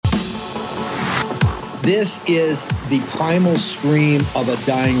This is the primal scream of a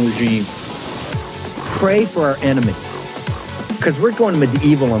dying regime. Pray for our enemies, because we're going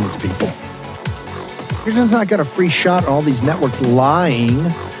medieval on these people. You're just not got a free shot on all these networks lying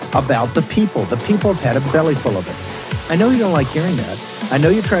about the people. The people have had a belly full of it. I know you don't like hearing that. I know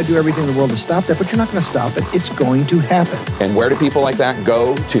you try to do everything in the world to stop that, but you're not going to stop it. It's going to happen. And where do people like that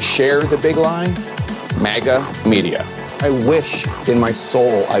go to share the big lie? MAGA media. I wish, in my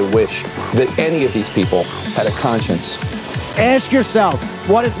soul, I wish that any of these people had a conscience. Ask yourself,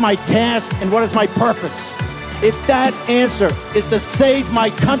 what is my task and what is my purpose? If that answer is to save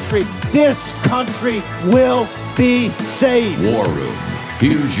my country, this country will be saved. War Room.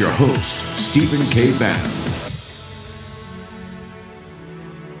 Here's your host, Stephen K. Bannon.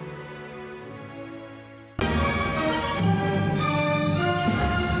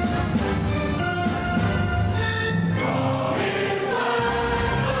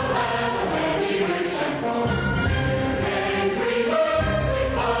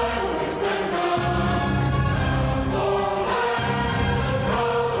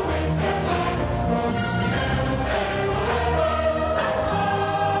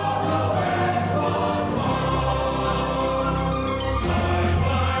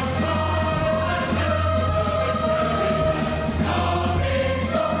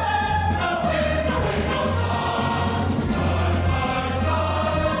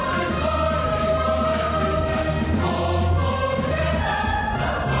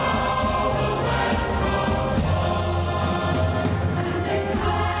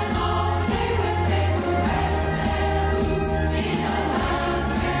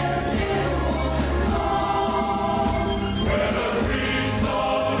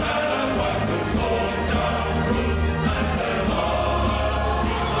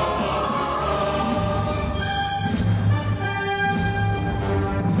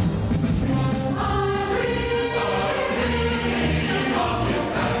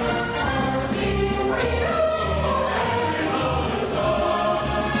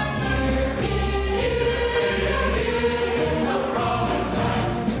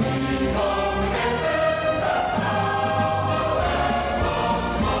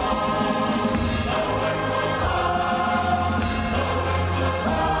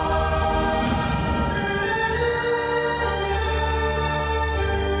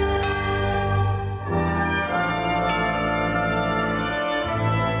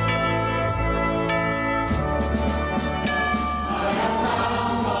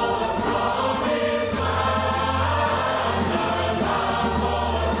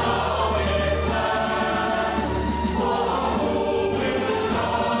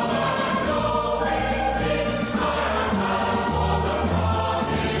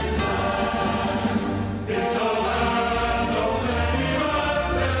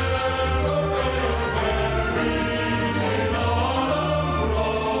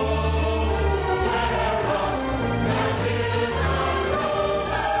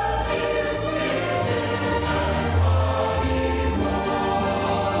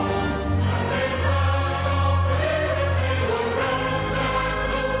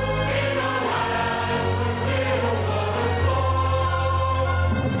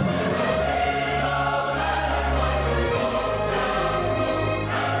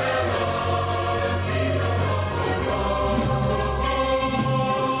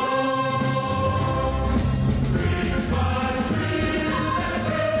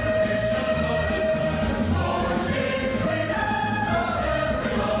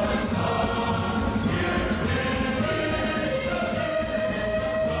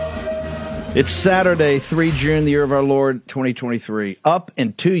 It's Saturday, 3 June, the year of our Lord, 2023. Up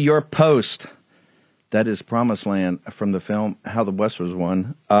and to your post. That is Promised Land from the film How the West Was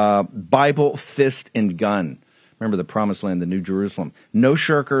Won. Bible, Fist, and Gun. Remember the Promised Land, the New Jerusalem. No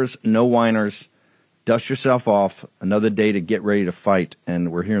shirkers, no whiners. Dust yourself off. Another day to get ready to fight.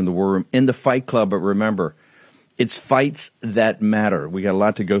 And we're here in the War Room, in the Fight Club. But remember, it's fights that matter. We got a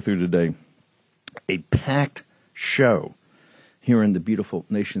lot to go through today. A packed show here in the beautiful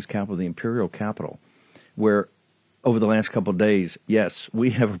nation's capital, the imperial capital, where over the last couple of days, yes,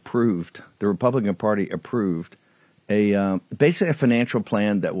 we have approved, the Republican Party approved, basically a financial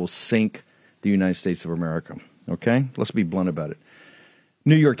plan that will sink the United States of America. Okay? Let's be blunt about it.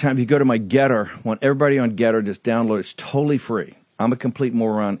 New York Times, you go to my Getter, want everybody on Getter, just download it. It's totally free. I'm a complete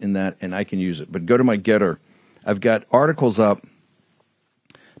moron in that, and I can use it. But go to my Getter. I've got articles up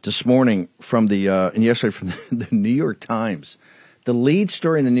this morning from and yesterday from the New York Times. The lead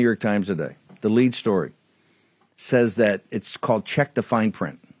story in the New York Times today, the lead story, says that it's called Check the Fine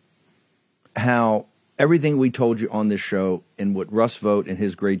Print. How everything we told you on this show and what Russ Vogt and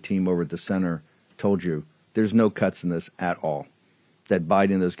his great team over at the center told you there's no cuts in this at all. That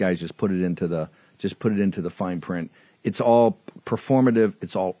Biden and those guys just put it into the fine print. It's all performative.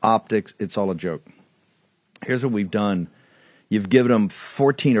 It's all optics. It's all a joke. Here's what we've done. You've given them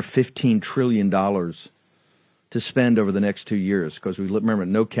 $14 or $15 trillion to spend over the next 2 years, because we remember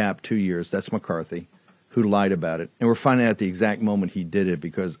no cap 2 years. That's McCarthy, who lied about it, and we're finding out the exact moment he did it,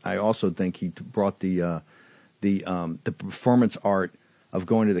 because I also think he brought the performance art of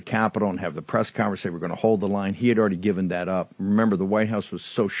going to the Capitol and have the press conference say we're going to hold the line. He had already given that up. Remember, the White House was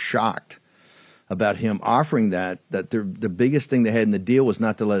so shocked about him offering that the biggest thing they had in the deal was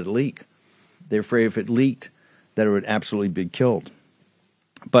not to let it leak. They're afraid if it leaked, that it would absolutely be killed.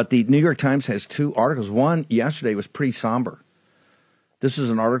 But the New York Times has two articles. One yesterday was pretty somber. This is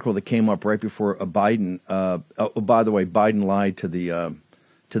an article that came up right before Biden. By the way, Biden lied to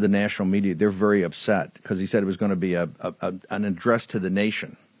the national media. They're very upset because he said it was going to be an address to the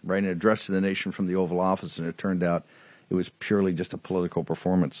nation, right? An address to the nation from the Oval Office, and it turned out it was purely just a political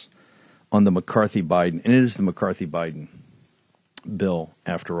performance on the McCarthy-Biden. And it is the McCarthy-Biden bill,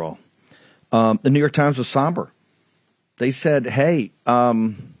 after all. The New York Times was somber. They said, hey, we're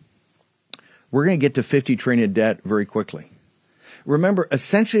going to get to $50 trillion in debt very quickly. Remember,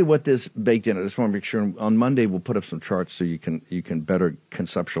 essentially what this baked in, I just want to make sure on Monday we'll put up some charts so you can better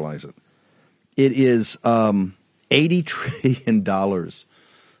conceptualize it. It is $80 trillion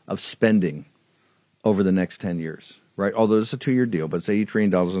of spending over the next 10 years, right? Although it's a 2-year deal, but it's $80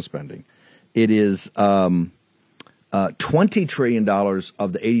 trillion in spending. It is $20 trillion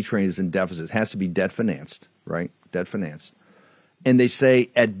of the $80 trillion is in deficit. It has to be debt financed, right? Debt financed. And they say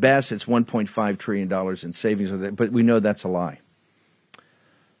at best it's $1.5 trillion in savings, but we know that's a lie.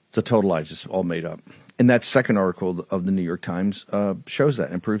 It's a total lie, just all made up. And that second article of the New York Times shows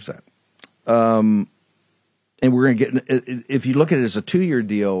that and proves that. And we're going to get, if you look at it as a 2-year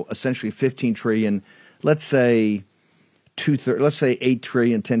deal, essentially $15 trillion, let's say $8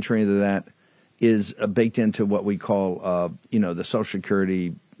 trillion, $10 trillion of that is baked into what we call, the Social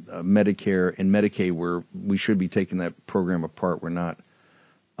Security, Medicare, and Medicaid, where we should be taking that program apart. We're not.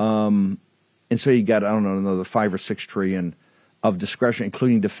 And so you got, another $5 or $6 trillion of discretion,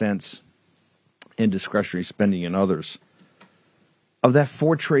 including defense and discretionary spending and others. Of that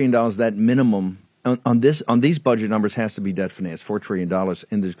 $4 trillion, that minimum on these budget numbers has to be debt financed, $4 trillion,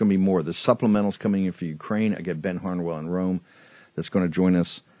 and there's going to be more. There's supplementals coming in for Ukraine. I get Ben Harnwell in Rome that's going to join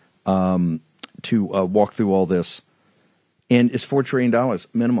us to walk through all this. And it's $4 trillion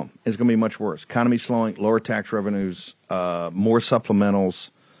minimum. It's going to be much worse. Economy slowing, lower tax revenues, more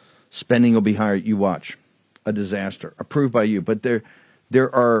supplementals, spending will be higher. You watch. A disaster. Approved by you. But there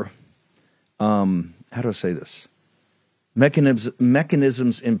are, how do I say this?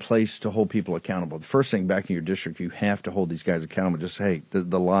 Mechanisms in place to hold people accountable. The first thing, back in your district, you have to hold these guys accountable. Just say, hey,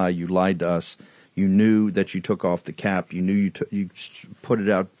 the lie, you lied to us. You knew that you took off the cap. You knew you put it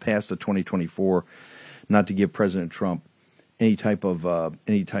out past the 2024, not to give President Trump any type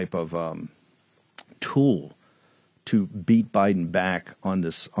of tool to beat Biden back on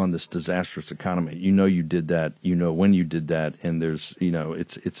this disastrous economy. You know you did that. You know when you did that, and there's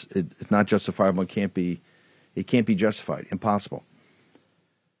it's not justifiable. It can't be justified. Impossible.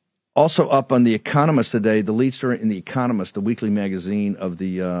 Also up on The Economist today, the lead story in The Economist, the weekly magazine of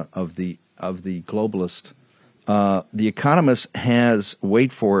the globalist. The Economist has,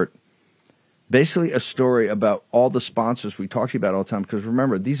 wait for it, basically a story about all the sponsors we talk to you about all the time. Because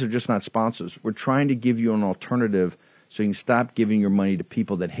remember, these are just not sponsors. We're trying to give you an alternative so you can stop giving your money to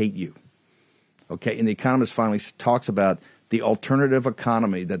people that hate you. Okay, and The Economist finally talks about the alternative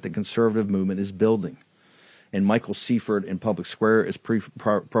economy that the conservative movement is building. And Michael Seifert in Public Square is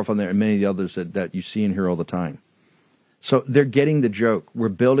profiling there, and many of the others that you see in here all the time. So they're getting the joke. We're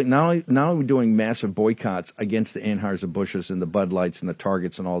building, not only are we doing massive boycotts against the Anheuser-Busch's and the Bud Lights and the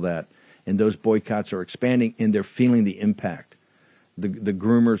Targets and all that, and those boycotts are expanding, and they're feeling the impact. The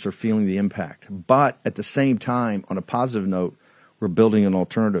groomers are feeling the impact. But at the same time, on a positive note, we're building an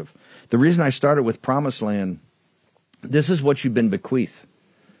alternative. The reason I started with Promised Land, this is what you've been bequeathed.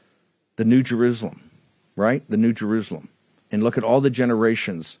 The New Jerusalem, right? The New Jerusalem. And look at all the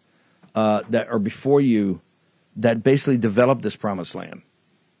generations that are before you that basically developed this Promised Land.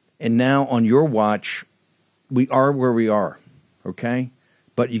 And now on your watch, we are where we are, okay?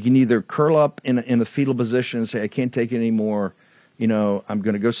 But you can either curl up in a fetal position and say, I can't take it anymore. I'm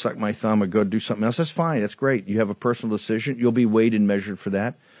going to go suck my thumb or go do something else. That's fine. That's great. You have a personal decision. You'll be weighed and measured for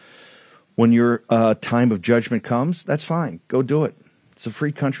that. When your time of judgment comes, that's fine. Go do it. It's a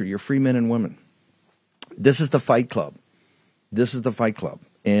free country. You're free men and women. This is the Fight Club. This is the Fight Club.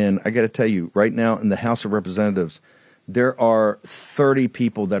 And I got to tell you, right now in the House of Representatives, there are 30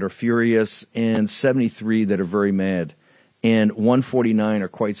 people that are furious and 73 that are very mad, and 149 are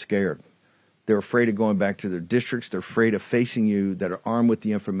quite scared. They're afraid of going back to their districts. They're afraid of facing you, that are armed with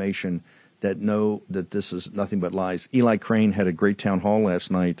the information, that know that this is nothing but lies. Eli Crane had a great town hall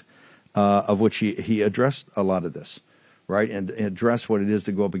last night, of which he addressed a lot of this, right, and addressed what it is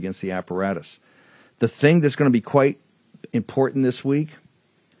to go up against the apparatus. The thing that's going to be quite important this week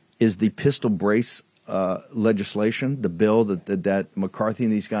is the pistol brace legislation, the bill that McCarthy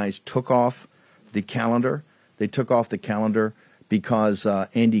and these guys took off the calendar. They took off the calendar because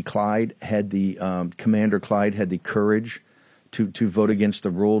Andy Clyde had Commander Clyde had the courage to vote against the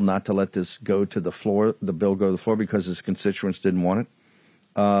rule, not to let this go to the floor, the bill go to the floor, because his constituents didn't want it.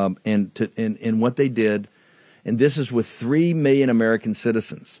 And what they did, and this is with 3 million American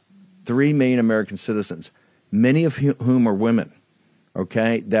citizens, 3 million American citizens, many of whom are women,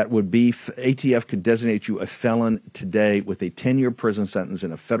 okay, that would be, ATF could designate you a felon today with a 10-year prison sentence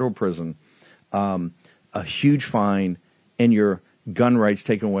in a federal prison, a huge fine, and your gun rights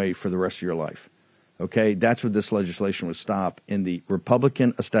taken away for the rest of your life. Okay, that's what this legislation would stop. In the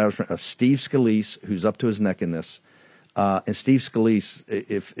Republican establishment of Steve Scalise, who's up to his neck in this, and Steve Scalise,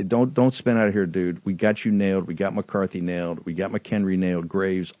 don't spin out of here, dude. We got you nailed. We got McCarthy nailed. We got McHenry nailed.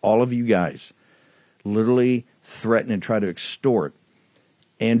 Graves, all of you guys, literally threaten and try to extort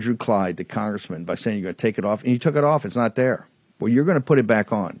Andrew Clyde, the congressman, by saying you're going to take it off, and you took it off. It's not there. Well, you're going to put it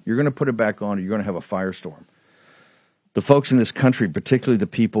back on. You're going to put it back on, or you're going to have a firestorm. The folks in this country, particularly the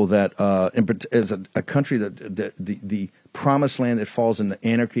people that, as a country that the promised land that falls into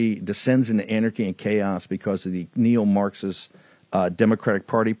anarchy, descends into anarchy and chaos because of the neo-Marxist Democratic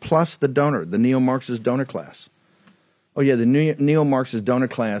Party, plus the neo-Marxist donor class. Oh yeah, the neo-Marxist donor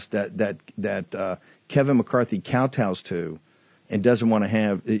class that Kevin McCarthy kowtows to, and doesn't want to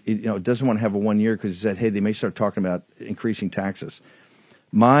have, doesn't want to have a 1 year because he said, hey, they may start talking about increasing taxes.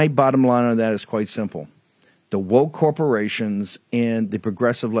 My bottom line on that is quite simple. The woke corporations and the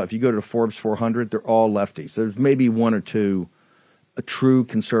progressive left, you go to the Forbes 400, they're all lefties. There's maybe one or two true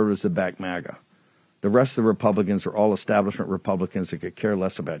conservatives that back MAGA. The rest of the Republicans are all establishment Republicans that could care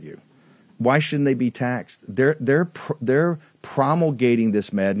less about you. Why shouldn't they be taxed? They're promulgating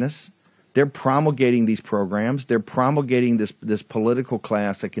this madness. They're promulgating these programs. They're promulgating this political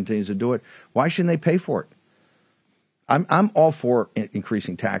class that continues to do it. Why shouldn't they pay for it? I'm all for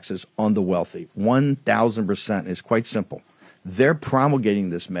increasing taxes on the wealthy. 1,000%. It's quite simple. They're promulgating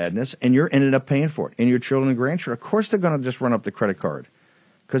this madness, and you're ended up paying for it. And your children and grandchildren, of course, they're going to just run up the credit card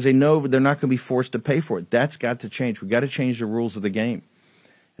because they know they're not going to be forced to pay for it. That's got to change. We've got to change the rules of the game.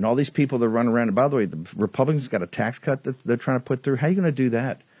 And all these people that run around, and by the way, the Republicans got a tax cut that they're trying to put through. How are you going to do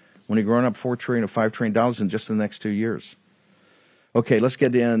that when you're growing up $4 trillion or $5 trillion in just the next 2 years? Okay, let's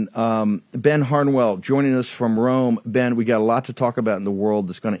get in. Ben Harnwell joining us from Rome. Ben, we got a lot to talk about in the world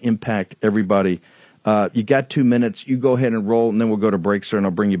that's going to impact everybody. You got 2 minutes. You go ahead and roll, and then we'll go to break, sir, and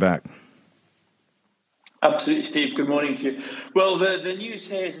I'll bring you back. Absolutely, Steve. Good morning to you. Well, the news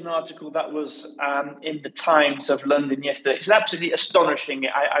here is an article that was in the Times of London yesterday. It's absolutely astonishing.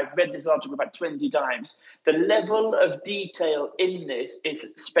 I've read this article about 20 times. The level of detail in this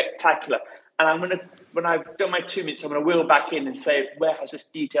is spectacular. And when I've done my 2 minutes, I'm going to wheel back in and say, where has this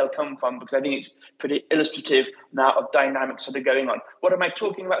detail come from? Because I think it's pretty illustrative now of dynamics that are going on. What am I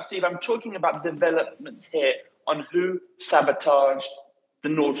talking about, Steve? I'm talking about developments here on who sabotaged the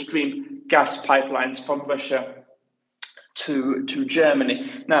Nord Stream gas pipelines from Russia to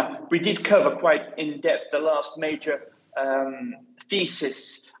Germany. Now, we did cover quite in depth the last major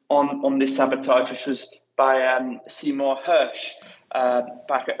thesis on this sabotage, which was by Seymour Hersh.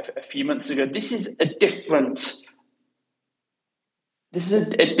 Back a few months ago. This is a different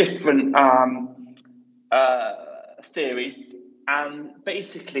theory, and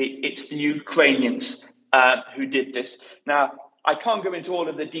basically it's the Ukrainians who did this. Now, I can't go into all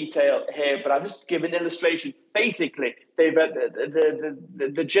of the detail here, but I'll just give an illustration. Basically, they've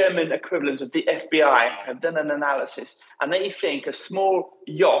the German equivalent of the FBI have done an analysis, and they think a small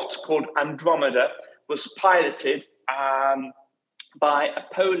yacht called Andromeda was piloted by a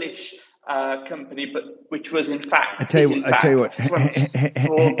Polish company, but which was in fact. I tell you what.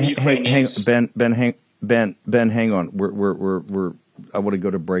 Ben, hang on. We're. I want to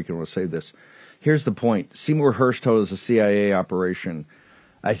go to break and we'll save this. Here's the point. Seymour Hersh told us a CIA operation.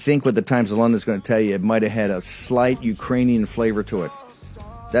 I think what the Times of London is going to tell you, it might have had a slight Ukrainian flavor to it.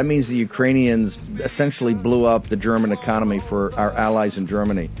 That means the Ukrainians essentially blew up the German economy for our allies in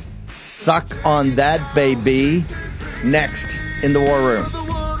Germany. Suck on that, baby. Next in the War Room.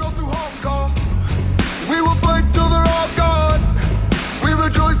 We will fight till they're all gone. We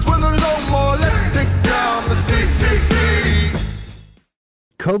rejoice when there's no more. Let's take down the CCP.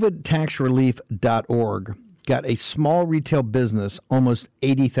 COVIDtaxrelief.org got a small retail business almost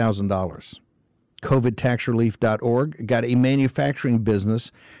 $80,000. COVIDtaxrelief.org got a manufacturing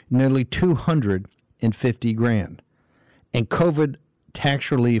business nearly $250,000. And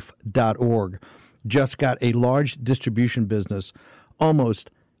COVIDtaxrelief.org just got a large distribution business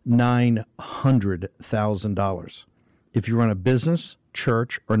almost $900,000. If you run a business,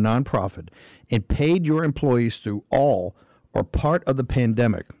 church, or nonprofit and paid your employees through all or part of the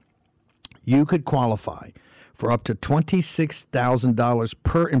pandemic, you could qualify for up to $26,000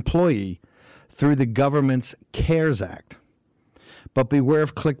 per employee through the government's CARES Act. But beware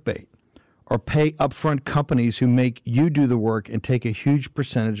of clickbait or pay upfront companies who make you do the work and take a huge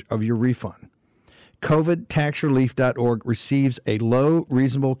percentage of your refund. COVIDtaxrelief.org receives a low,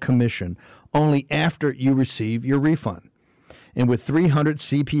 reasonable commission only after you receive your refund. And with 300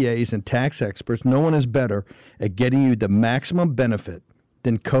 CPAs and tax experts, no one is better at getting you the maximum benefit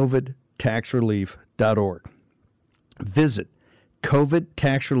than COVIDtaxrelief.org. Visit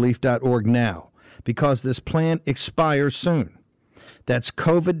COVIDtaxrelief.org now because this plan expires soon. That's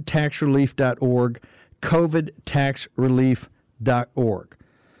COVIDtaxrelief.org, COVIDtaxrelief.org.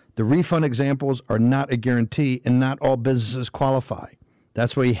 The refund examples are not a guarantee, and not all businesses qualify.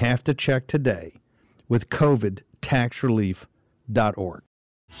 That's why you have to check today with COVIDtaxrelief.org.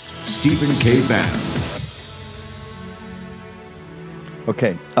 Stephen K. Bannon.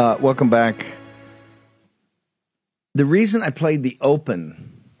 Okay, welcome back. The reason I played the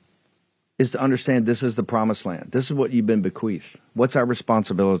open is to understand this is the promised land. This is what you've been bequeathed. What's our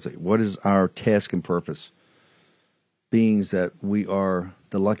responsibility? What is our task and purpose? Beings that we are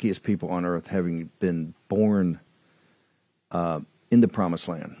the luckiest people on earth, having been born in the promised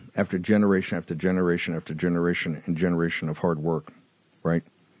land after generation after generation after generation and generation of hard work, right?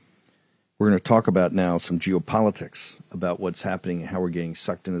 We're going to talk about now some geopolitics, about what's happening and how we're getting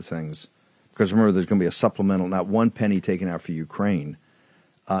sucked into things. Because remember, there's going to be a supplemental, not one penny taken out for Ukraine,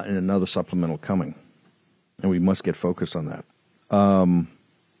 and another supplemental coming. And we must get focused on that.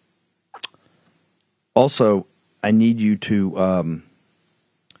 Also, I need you to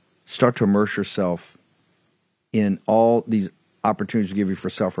start to immerse yourself in all these opportunities to give you for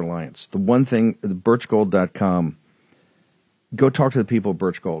self-reliance. The one thing, birchgold.com, go talk to the people at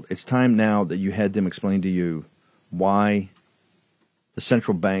Birch Gold. It's time now that you had them explain to you why the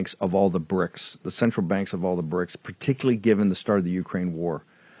central banks of all the BRICS, particularly given the start of the Ukraine war,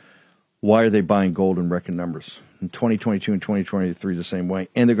 why are they buying gold in record numbers? In 2022 and 2023 the same way.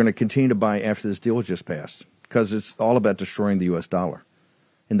 And they're going to continue to buy after this deal was just passed because it's all about destroying the U.S. dollar.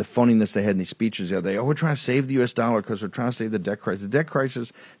 And the phoniness they had in these speeches the other day, we're trying to save the U.S. dollar because we're trying to save the debt crisis. The debt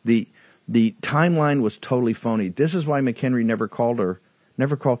crisis, the timeline was totally phony. This is why McHenry never called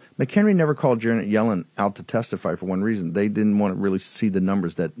Janet Yellen out to testify for one reason. They didn't want to really see the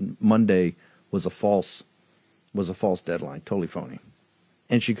numbers that Monday was a false deadline, totally phony.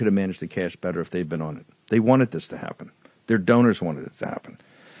 And she could have managed the cash better if they'd been on it. They wanted this to happen. Their donors wanted it to happen.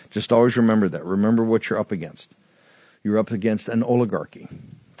 Just always remember that. Remember what you're up against. You're up against an oligarchy.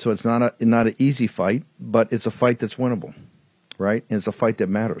 So it's not an easy fight, but it's a fight that's winnable, right? And it's a fight that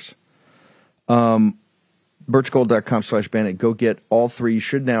matters. Birchgold.com/Bannon. Go get all three. You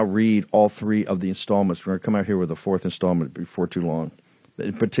should now read all three of the installments. We're going to come out here with a fourth installment before too long,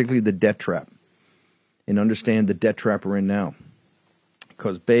 particularly the debt trap, and understand the debt trap we're in now.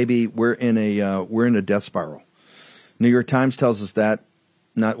 Because, baby, we're in a death spiral. New York Times tells us that,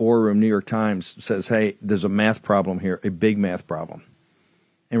 not War Room. New York Times says, hey, there's a math problem here, a big math problem.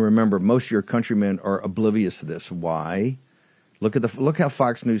 And remember, most of your countrymen are oblivious to this. Why? Look how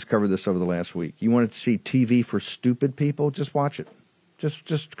Fox News covered this over the last week. You wanted to see TV for stupid people? Just watch it.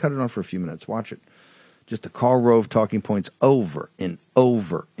 Just cut it on for a few minutes. Watch it. Just the Karl Rove talking points over and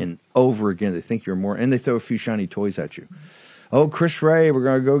over and over again. They think you're more, and they throw a few shiny toys at you. Oh, Chris Wray, we're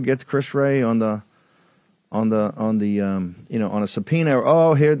going to go get Chris Wray on a subpoena.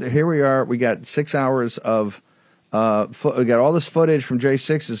 Oh, here we are. We got 6 hours of we got all this footage from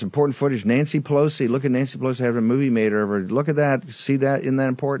J6. It's important footage. Nancy Pelosi. Look at Nancy Pelosi having a movie made of her. Look at that. See that? Isn't that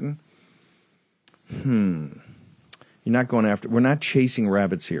important? You're not going after. We're not chasing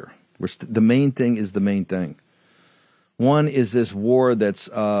rabbits here. The main thing is the main thing. One is this war that's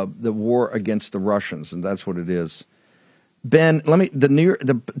the war against the Russians, and that's what it is. Ben,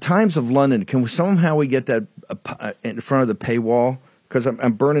 the Times of London. Can somehow we get that in front of the paywall? Because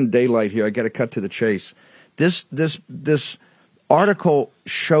I'm burning daylight here. I got to cut to the chase. This article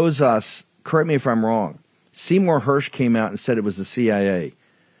shows us. Correct me if I'm wrong. Seymour Hersh came out and said it was the CIA.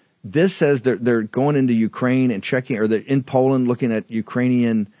 This says they're going into Ukraine and checking, or they're in Poland looking at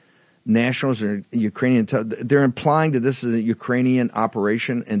Ukrainian nationals or Ukrainian, they're implying that this is a Ukrainian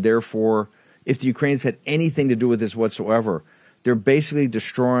operation, and therefore, if the Ukrainians had anything to do with this whatsoever, they're basically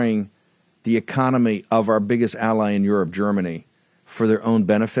destroying the economy of our biggest ally in Europe, Germany, for their own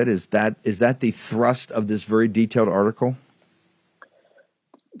benefit. Is that the thrust of this very detailed article?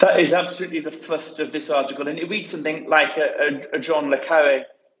 That is absolutely the thrust of this article, and it reads something like a John le Carré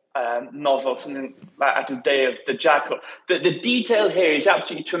novel, something like At the Day of the Jackal. The detail here is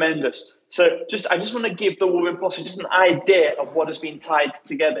absolutely tremendous. So I just want to give the war impulse just an idea of what has been tied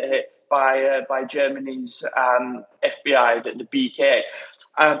together here by Germany's FBI, the BK.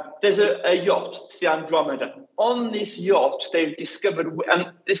 There's a yacht, it's the Andromeda. On this yacht, they've discovered,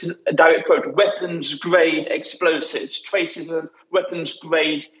 and this is a direct quote, weapons-grade explosives, traces of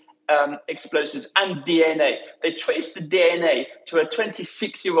weapons-grade explosives and DNA. They traced the DNA to a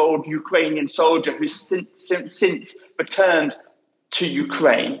 26-year-old Ukrainian soldier who's since returned to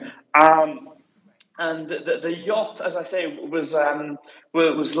Ukraine. And the yacht, as I say, was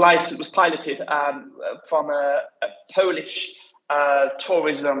licensed, was piloted from a Polish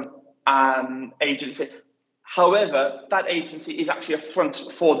tourism agency. However, that agency is actually a front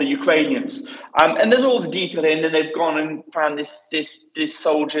for the Ukrainians. And there's all the detail in, and they've gone and found this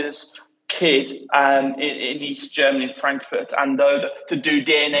soldier's kid in East Germany, in Frankfurt, and to do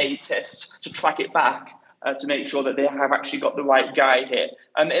DNA tests to track it back to make sure that they have actually got the right guy here.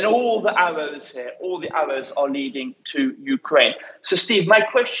 And all the arrows are leading to Ukraine. So, Steve, my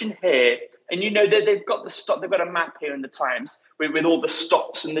question here, and that they've got a map here in the Times with all the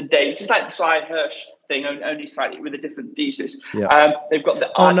stops and the dates. It's like the Cy Hirsch thing, only slightly with a different thesis. Yeah. They've got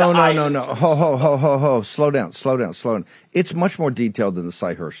the no. Ho. Slow down. It's much more detailed than the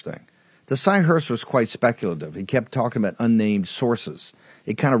Cy Hirsch thing. The Cy Hirsch was quite speculative. He kept talking about unnamed sources.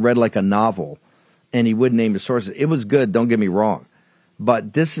 It kind of read like a novel, and he would name the sources. It was good, don't get me wrong.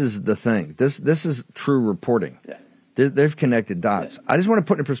 But this is the thing. This is true reporting. Yeah. They've connected dots. Yeah. I just want to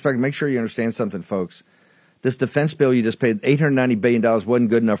put in perspective, make sure you understand something, folks. This defense bill you just paid, $890 billion, wasn't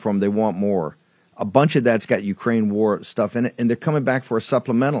good enough for them. They want more. A bunch of that's got Ukraine war stuff in it, and they're coming back for a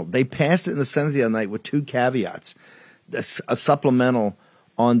supplemental. They passed it in the Senate the other night with two caveats. A supplemental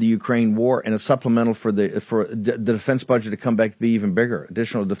on the Ukraine war and a supplemental for the defense budget to come back to be even bigger,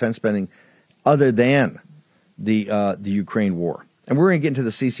 additional defense spending other than the Ukraine war. And we're going to get into the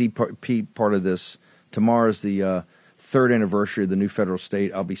CCP part of this. Tomorrow's the third anniversary of the new federal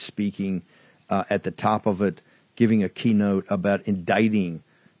state. I'll be speaking at the top of it, giving a keynote about indicting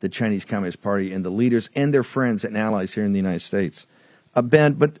the Chinese Communist Party and the leaders and their friends and allies here in the United States.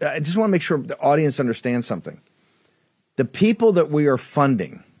 Ben, but I just want to make sure the audience understands something. The people that we are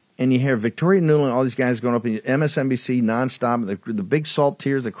funding, and you hear Victoria Nuland, all these guys going up in MSNBC nonstop, the big salt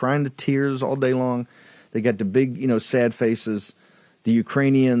tears, they're crying the tears all day long. They got the big, sad faces. The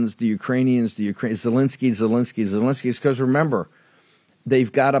Ukrainians, Zelensky. Because remember,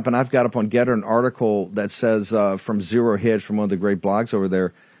 they've got up, and I've got up on Getter an article that says from Zero Hedge, from one of the great blogs over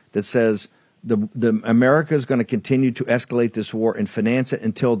there, that says the America is going to continue to escalate this war and finance it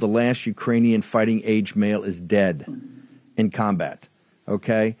until the last Ukrainian fighting age male is dead in combat.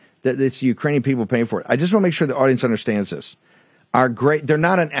 Okay, it's the Ukrainian people paying for it. I just want to make sure the audience understands this. They're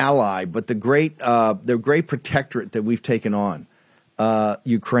not an ally, but the great protectorate that we've taken on.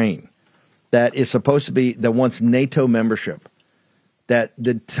 Ukraine, that is supposed to be that wants NATO membership, that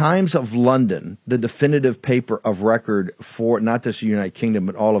the Times of London, the definitive paper of record for not just the United Kingdom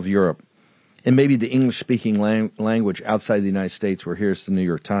but all of Europe, and maybe the English-speaking language outside the United States, where here's the New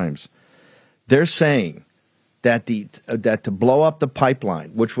York Times, they're saying that that to blow up the pipeline,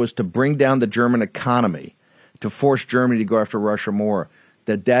 which was to bring down the German economy, to force Germany to go after Russia more,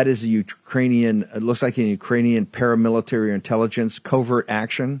 that is a Ukrainian, it looks like an Ukrainian paramilitary intelligence covert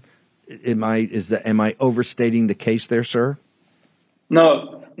action. Am I overstating the case there, sir?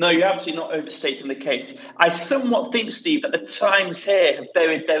 No, you're absolutely not overstating the case. I somewhat think, Steve, that the Times here have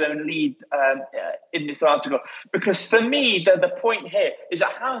buried their own lead in this article, because for me, the point here is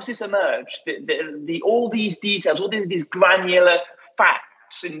that how has this emerged? All these details, all these granular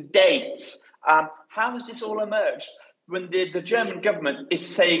facts and dates, how has this all emerged? When the German government is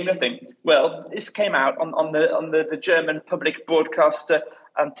saying nothing. Well, this came out on the German public broadcaster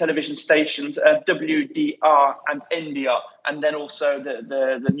television stations, WDR and NDR, and then also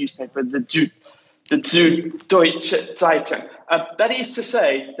the newspaper, the Süddeutsche Zeitung. That is to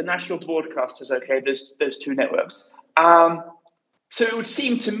say, the national broadcasters. Okay, there's two networks. So it would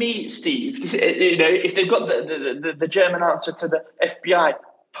seem to me, Steve, if they've got the German answer to the FBI,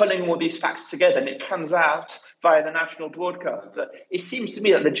 pulling all these facts together, and it comes out via the national broadcaster, it seems to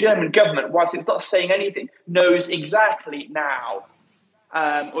me that the German government, whilst it's not saying anything, knows exactly now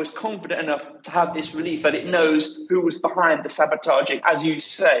or is confident enough to have this release that it knows who was behind the sabotaging, as you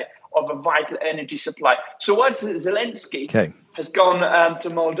say, of a vital energy supply. So once Zelensky has gone to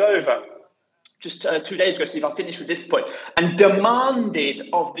Moldova just 2 days ago, Steve, I'll finish with this point, and demanded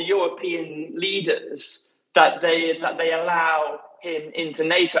of the European leaders that they allow him into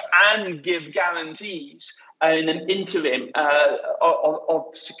NATO and give guarantees in an interim of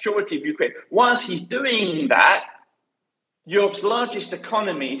security of Ukraine. Whilst he's doing that, Europe's largest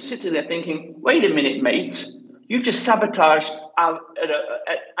economy is sitting there thinking, wait a minute, mate, you've just sabotaged a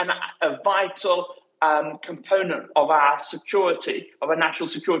vital component of our security, of our national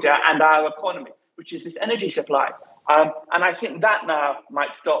security and our economy, which is this energy supply. And I think that now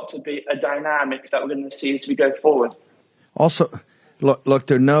might start to be a dynamic that we're going to see as we go forward. Also, look,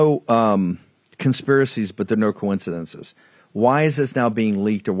 there are no conspiracies, but there are no coincidences. Why is this now being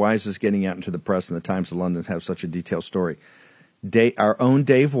leaked, or why is this getting out into the press and the Times of London have such a detailed story? Our own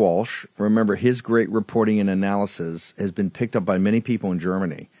Dave Walsh, remember, his great reporting and analysis has been picked up by many people in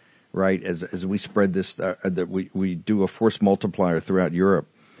Germany, right, as we spread this, that we do a force multiplier throughout Europe.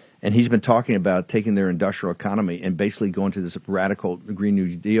 And he's been talking about taking their industrial economy and basically going to this radical Green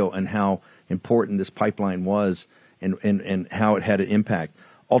New Deal and how important this pipeline was and how it had an impact.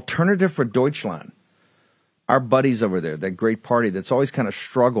 Alternative for Deutschland, our buddies over there, that great party that's always kind of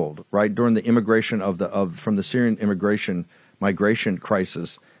struggled, right, during the immigration from the Syrian migration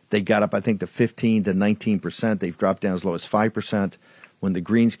crisis, they got up, I think, to 15 to 19%. They've dropped down as low as 5% when the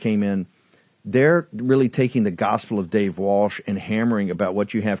Greens came in. They're really taking the gospel of Dave Walsh and hammering about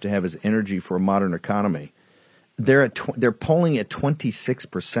what you have to have as energy for a modern economy. They're polling at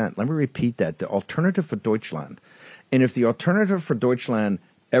 26%. Let me repeat that. The Alternative for Deutschland. And if the Alternative for Deutschland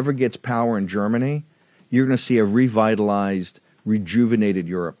ever gets power in Germany, you're going to see a revitalized, rejuvenated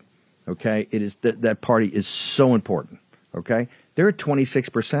Europe. Okay? It is that party is so important. Okay? They're at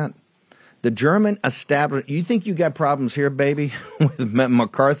 26%. The German establishment, you think you got problems here, baby, with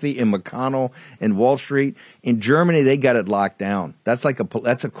McCarthy and McConnell and Wall Street? In Germany, they got it locked down. That's a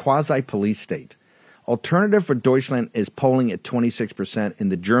quasi-police state. Alternative for Deutschland is polling at 26%,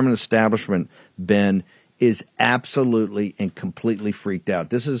 and the German establishment, Ben, is absolutely and completely freaked out.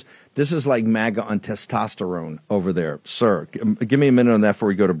 This is like MAGA on testosterone over there. Sir, give me a minute on that before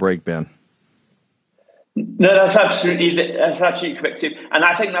we go to break, Ben. No, that's absolutely correct, Steve. And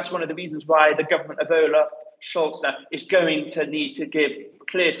I think that's one of the reasons why the government of Olaf Scholz now is going to need to give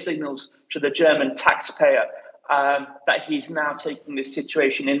clear signals to the German taxpayer that he's now taking this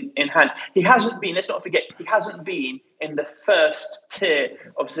situation in hand. He hasn't been, let's not forget, he hasn't been in the first tier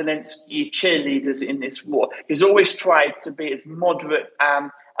of Zelensky cheerleaders in this war. He's always tried to be as moderate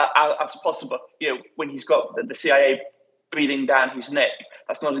as possible, when he's got the CIA breathing down his neck.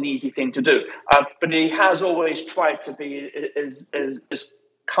 That's not an easy thing to do. But he has always tried to be as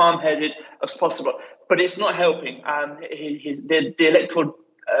calm-headed as possible. But it's not helping. The electoral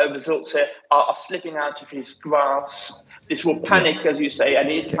results here are slipping out of his grasp. This will panic, as you say, and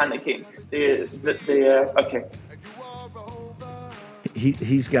he is panicking. Okay.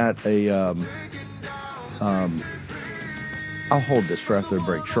 He's got a... I'll hold this for after the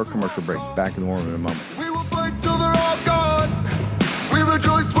break. Short commercial break. Back in the warm in a moment. We will fight till they're all gone. We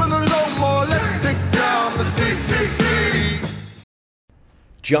rejoice when there's no more. Let's take down the CCP.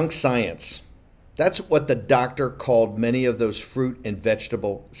 Junk science. That's what the doctor called many of those fruit and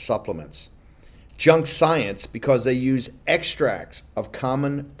vegetable supplements. Junk science because they use extracts of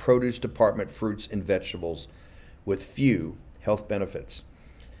common produce department fruits and vegetables with few health benefits.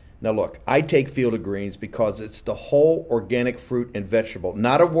 Now look, I take Field of Greens because it's the whole organic fruit and vegetable,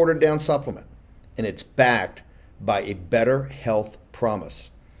 not a watered down supplement, and it's backed by a better health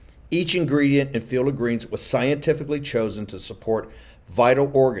promise. Each ingredient in Field of Greens was scientifically chosen to support vital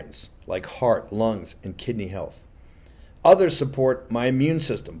organs like heart, lungs, and kidney health. Others support my immune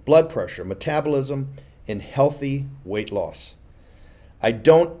system, blood pressure, metabolism, and healthy weight loss. I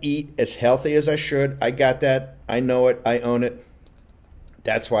don't eat as healthy as I should. I got that. I know it. I own it.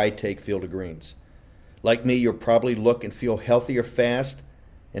 That's why I take Field of Greens. Like me, you'll probably look and feel healthier fast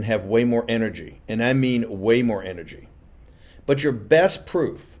and have way more energy. And I mean way more energy. But your best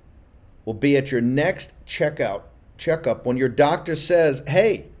proof will be at your next checkup when your doctor says,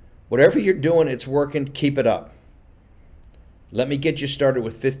 hey, whatever you're doing, it's working, keep it up. Let me get you started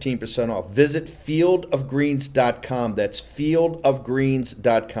with 15% off. Visit fieldofgreens.com. That's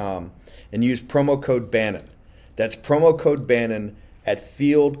fieldofgreens.com and use promo code Bannon. That's promo code Bannon at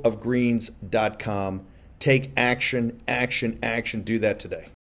fieldofgreens.com. Take action, action, action. Do that today.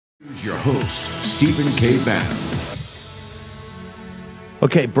 Here's your host, Stephen K. Bannon.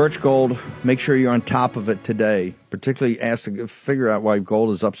 Okay, Birch Gold, make sure you're on top of it today. Particularly figure out why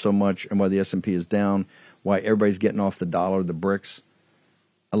gold is up so much and why the S&P is down, why everybody's getting off the dollar, the bricks.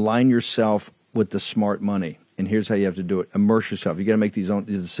 Align yourself with the smart money. And here's how you have to do it. Immerse yourself. You got to make these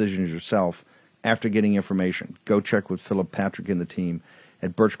decisions yourself after getting information. Go check with Philip Patrick and the team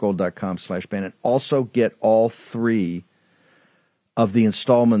at birchgold.com/Bannon. Also get all 3 of the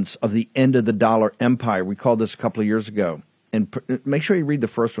installments of the End of the Dollar Empire. We called this a couple of years ago. And make sure you read the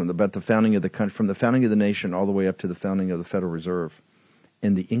first one about the founding of the country, from the founding of the nation all the way up to the founding of the Federal Reserve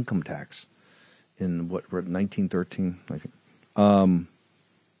and the income tax in we're at 1913, I think.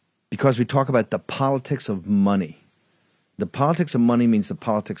 Because we talk about the politics of money. The politics of money means the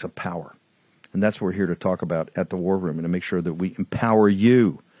politics of power. And that's what we're here to talk about at the War Room, and to make sure that we empower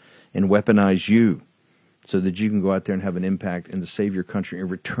you and weaponize you so that you can go out there and have an impact and to save your country and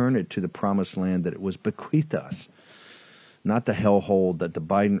return it to the promised land that it was bequeathed to us. Not the hellhole that the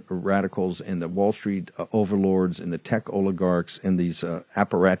Biden radicals and the Wall Street overlords and the tech oligarchs and these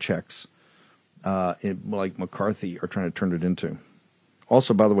apparatchiks like McCarthy are trying to turn it into.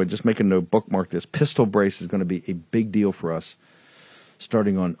 Also, by the way, just make a note, bookmark this. Pistol Brace is going to be a big deal for us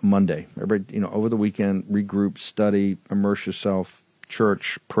starting on Monday. Everybody, over the weekend, regroup, study, immerse yourself,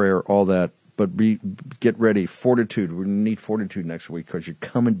 church, prayer, all that. But get ready. Fortitude. We're going to need fortitude next week because you're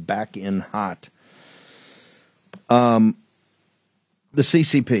coming back in hot. The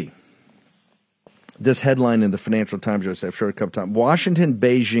CCP. This headline in the Financial Times, I've showed a couple times.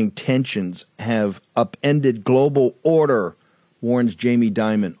 Washington-Beijing tensions have upended global order, warns Jamie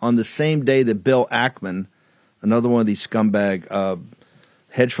Dimon, on the same day that Bill Ackman, another one of these scumbag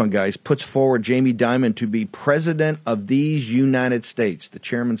hedge fund guys, puts forward Jamie Dimon to be president of these United States, the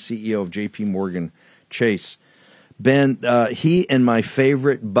chairman CEO of J.P. Morgan Chase. Ben, he and my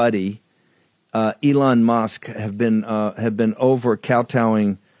favorite buddy, Elon Musk, have been over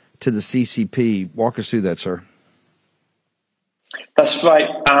kowtowing to the CCP. Walk us through that, sir. That's right.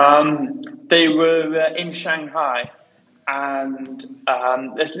 They were in Shanghai, and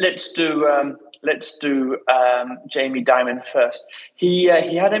let's do Jamie Dimon first. He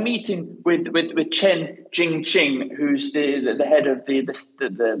had a meeting with Chen Jingqing, who's the head of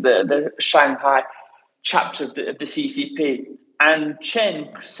the Shanghai chapter of the CCP. And Chen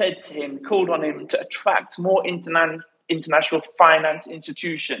called on him to attract more international finance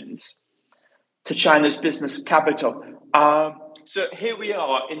institutions to China's business capital. So here we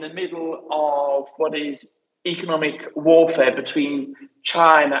are in the middle of what is economic warfare between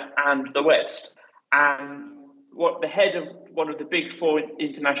China and the West. And what the head of one of the big 4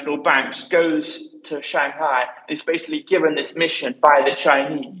 international banks goes to Shanghai is basically given this mission by the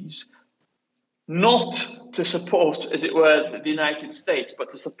Chinese, not to support, as it were, the United States, but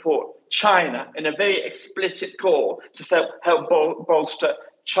to support China in a very explicit call to help bolster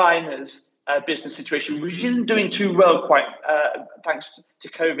China's business situation, which isn't doing too well, quite thanks to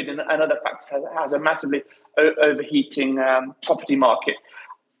COVID and other factors, has a massively overheating property market.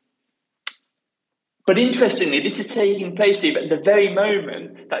 But interestingly, this is taking place, Steve, at the very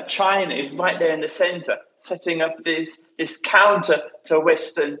moment that China is right there in the center, setting up this counter to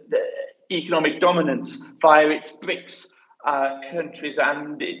Western economic dominance via its BRICS countries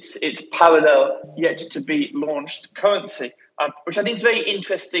and its parallel yet to be launched currency, which I think is a very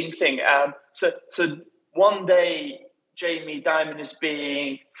interesting thing. So one day Jamie Dimon is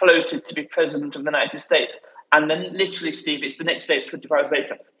being floated to be president of the United States, and then literally, Steve, it's the next day, it's 24 hours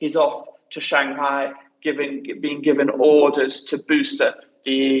later, he's off to Shanghai, being given orders to boost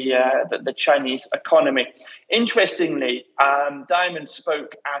the Chinese economy. Interestingly, Dimon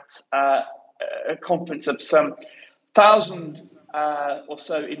spoke at a conference of some 1,000 or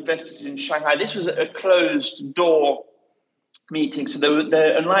so investors in Shanghai. This was a closed door meeting, so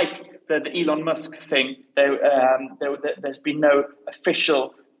they're unlike the Elon Musk thing. There's been no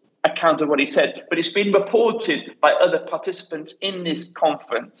official account of what he said, but it's been reported by other participants in this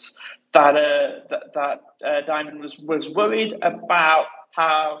conference that Dimon was worried about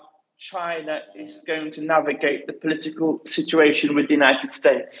how China is going to navigate the political situation with the United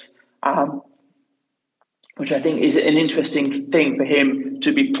States, which I think is an interesting thing for him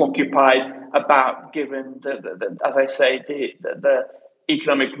to be preoccupied about, given as I say, the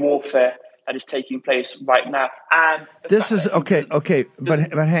economic warfare that is taking place right now. And this is okay, but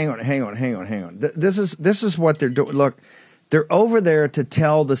hang on. This is what they're doing. Look, they're over there to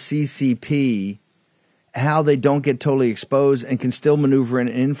tell the CCP how they don't get totally exposed and can still maneuver and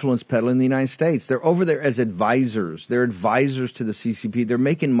influence peddle in the United States. They're over there as advisors. They're advisors to the CCP. They're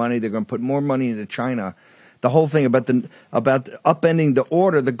making money. They're going to put more money into China. The whole thing about upending the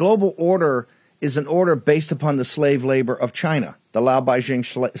order, the global order is an order based upon the slave labor of China, the Lao Beijing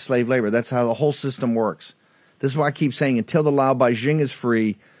slave labor. That's how the whole system works. This is why I keep saying until the Lao Beijing is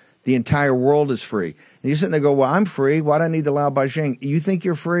free, the entire world is free. And you're sitting there go, well, I'm free. Why do I need the Lao Beijing? You think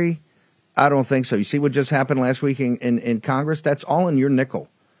you're free? I don't think so. You see what just happened last week in Congress? That's all in your nickel.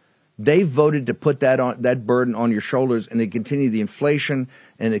 They voted to put that burden on your shoulders, and they continue the inflation,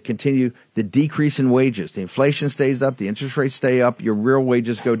 and it continue the decrease in wages. The inflation stays up, the interest rates stay up, your real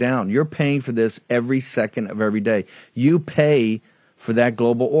wages go down. You're paying for this every second of every day. You pay for that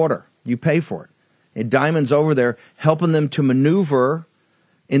global order. You pay for it. And Diamond's over there helping them to maneuver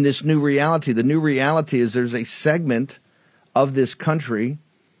in this new reality. The new reality is there's a segment of this country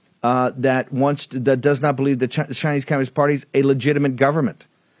that does not believe the Chinese Communist Party is a legitimate government,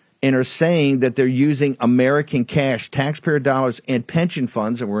 and are saying that they're using American cash, taxpayer dollars, and pension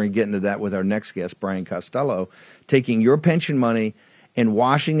funds, and we're going to get into that with our next guest, Brian Costello, taking your pension money and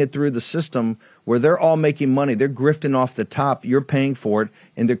washing it through the system where they're all making money. They're grifting off the top. You're paying for it,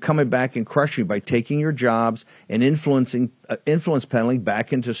 and they're coming back and crushing you by taking your jobs and influence peddling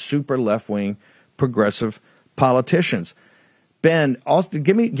back into super left-wing progressive politicians. Ben, also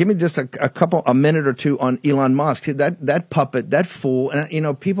give me just a minute or two on Elon Musk. That puppet, that fool,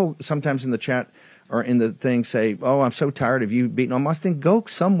 and people sometimes in the chat or in the thing say, "Oh, I'm so tired of you beating on Musk." Then go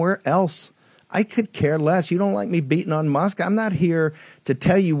somewhere else. I could care less. You don't like me beating on Musk? I'm not here to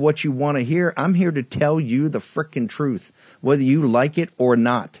tell you what you want to hear. I'm here to tell you the frickin' truth, whether you like it or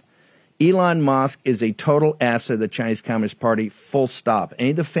not. Elon Musk is a total asset of the Chinese Communist Party, full stop. Any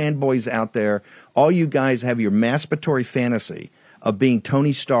of the fanboys out there, all you guys have your masturbatory fantasy of being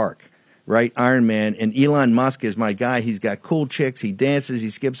Tony Stark, right, Iron Man, and Elon Musk is my guy. He's got cool chicks. He dances. He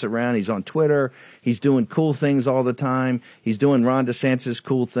skips around. He's on Twitter. He's doing cool things all the time. He's doing Ron DeSantis'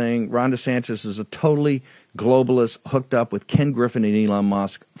 cool thing. Ron DeSantis is a totally globalist hooked up with Ken Griffin and Elon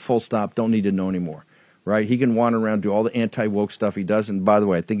Musk, full stop, don't need to know anymore. Right? He can wander around, do all the anti-woke stuff he does. And by the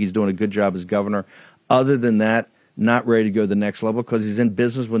way, I think he's doing a good job as governor. Other than that, not ready to go to the next level because he's in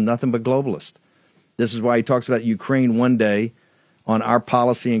business with nothing but globalists. This is why he talks about Ukraine one day on our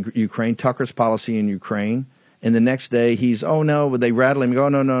policy in Ukraine, Tucker's policy in Ukraine. And the next day he's, oh, no, they rattle him. Go,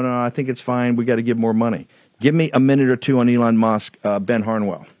 no, I think it's fine. We got to give more money. Give me a minute or two on Elon Musk, Ben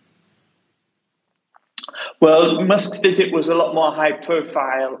Harnwell. Well, Musk's visit was a lot more high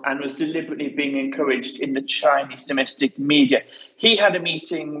profile and was deliberately being encouraged in the Chinese domestic media. He had a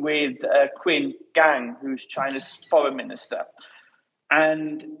meeting with Qin Gang, who's China's foreign minister.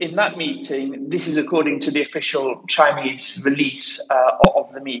 And in that meeting, this is according to the official Chinese release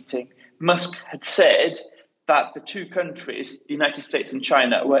of the meeting, Musk had said that the two countries, the United States and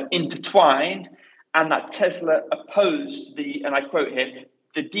China, were intertwined and that Tesla opposed the, and I quote here,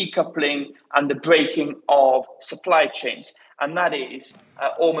 the decoupling and the breaking of supply chains. And that is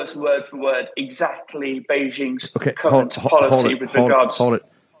almost word for word exactly Beijing's current policy with regards. Hold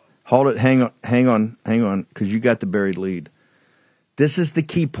it. Hang on, because you got the buried lead. This is the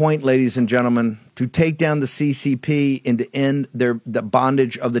key point, ladies and gentlemen. To take down the CCP and to end the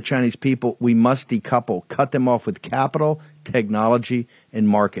bondage of the Chinese people, we must decouple, cut them off with capital, technology, and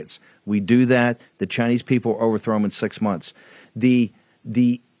markets. We do that. The Chinese people are overthrown in 6 months. The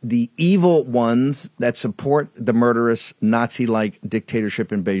evil ones that support the murderous Nazi-like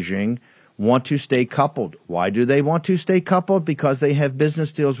dictatorship in Beijing want to stay coupled. Why do they want to stay coupled? Because they have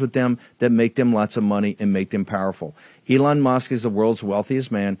business deals with them that make them lots of money and make them powerful. Elon Musk is the world's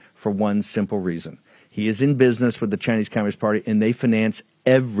wealthiest man for one simple reason. He is in business with the Chinese Communist Party, and they finance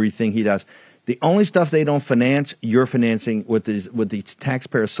everything he does. The only stuff they don't finance, you're financing with these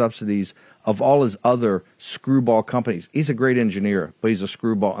taxpayer subsidies of all his other screwball companies. He's a great engineer, but he's a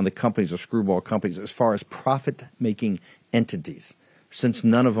screwball, and the companies are screwball companies as far as profit-making entities, since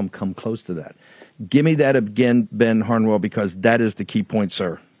none of them come close to that. Give me that again, Ben Harnwell, because that is the key point,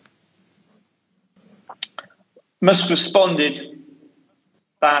 sir. Musk responded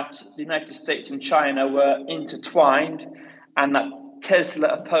that the United States and China were intertwined and that Tesla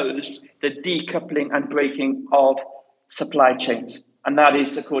opposed the decoupling and breaking of supply chains. And that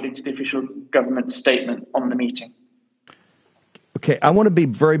is according to the official government statement on the meeting. Okay, I want to be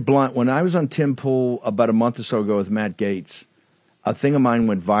very blunt. When I was on Tim Pool about a month or so ago with Matt Gaetz, a thing of mine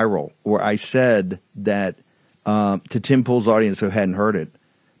went viral where I said that to Tim Pool's audience who hadn't heard it,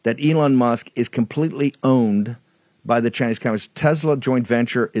 that Elon Musk is completely owned by the Chinese Communist. Tesla joint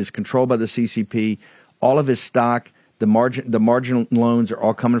venture is controlled by the CCP. All of his stock, the margin loans are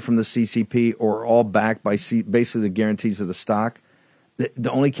all coming from the CCP or all backed by basically the guarantees of the stock.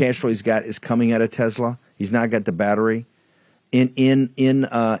 The only cash flow he's got is coming out of Tesla. He's not got the battery.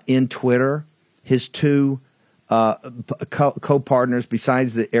 In Twitter, his two co-partners,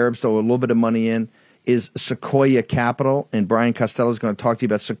 besides the Arabs throw a little bit of money in, is Sequoia Capital. And Brian Costello is going to talk to you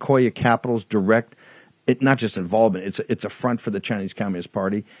about Sequoia Capital's direct, not just involvement, it's a front for the Chinese Communist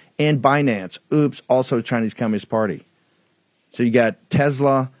Party. And Binance, also Chinese Communist Party. So you got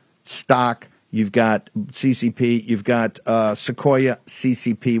Tesla, stock, you've got CCP, you've got Sequoia,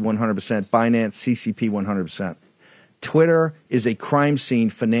 CCP 100%, Binance, CCP 100%. Twitter is a crime scene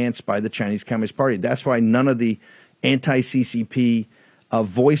financed by the Chinese Communist Party. That's why none of the anti-CCP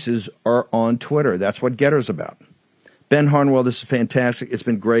voices are on Twitter. That's what Getter's about. Ben Harnwell, this is fantastic. It's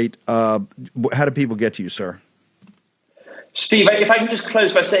been great. How do people get to you, sir? Steve, if I can just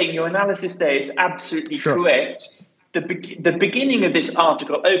close by saying your analysis there is absolutely correct. The beginning of this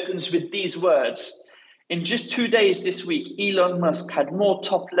article opens with these words. In just 2 days this week, Elon Musk had more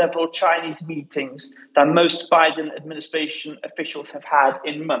top-level Chinese meetings than most Biden administration officials have had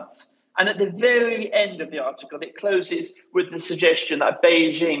in months. And at the very end of the article, it closes with the suggestion that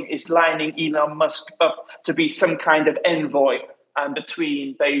Beijing is lining Elon Musk up to be some kind of envoy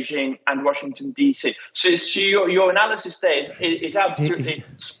between Beijing and Washington, D.C. So your analysis there is absolutely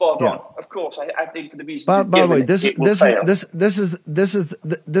spot on. Of course, I think for the reasons you've given, this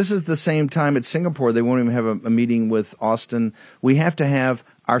is the same time at Singapore. They won't even have a meeting with Austin. We have to have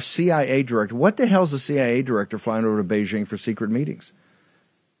our CIA director. What the hell's the CIA director flying over to Beijing for secret meetings?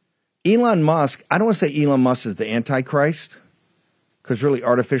 Elon Musk, I don't want to say Elon Musk is the Antichrist, because really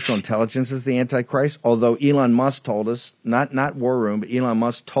artificial intelligence is the Antichrist, although Elon Musk told us, not War Room, but Elon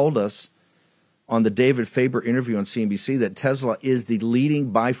Musk told us on the David Faber interview on CNBC that Tesla is the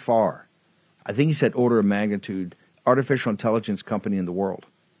leading, by far, I think he said order of magnitude, artificial intelligence company in the world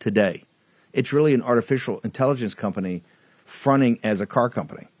today. It's really an artificial intelligence company fronting as a car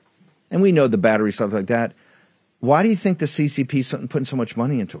company. And we know the battery, stuff like that. Why do you think the CCP is putting so much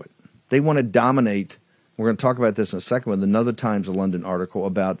money into it? They want to dominate. We're going to talk about this in a second with another Times of London article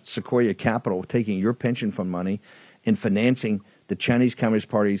about Sequoia Capital taking your pension fund money and financing the Chinese Communist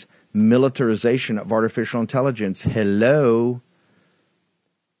Party's militarization of artificial intelligence. Hello.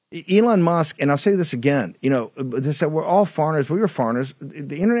 Elon Musk, and I'll say this again, they said we're all foreigners. We were foreigners.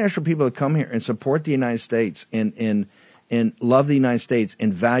 The international people that come here and support the United States and love the United States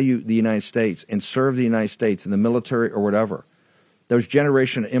and value the United States and serve the United States in the military or whatever, those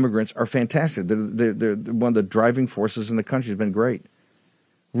generation of immigrants are fantastic. They're one of the driving forces in the country. Has been great.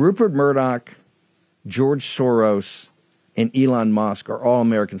 Rupert Murdoch, George Soros, and Elon Musk are all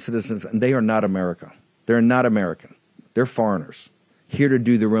American citizens, and they are not America. They're not American. They're foreigners, here to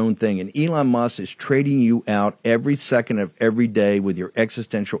do their own thing. And Elon Musk is trading you out every second of every day with your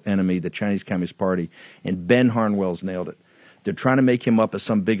existential enemy, the Chinese Communist Party. And Ben Harnwell's nailed it. They're trying to make him up as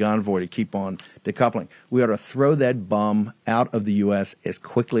some big envoy to keep on decoupling. We ought to throw that bum out of the U.S. as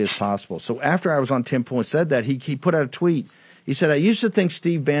quickly as possible. So after I was on Tim Pool and said that, he put out a tweet. He said, I used to think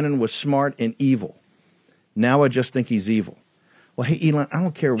Steve Bannon was smart and evil. Now I just think he's evil. Well, hey, Elon, I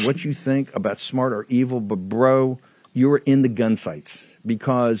don't care what you think about smart or evil, but, bro, you're in the gun sights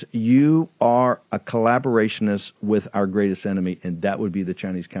because you are a collaborationist with our greatest enemy, and that would be the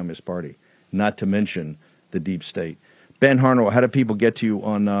Chinese Communist Party, not to mention the deep state. Ben Harnwell, how do people get to you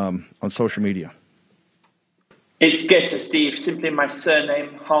on social media? It's Getter, Steve. Simply my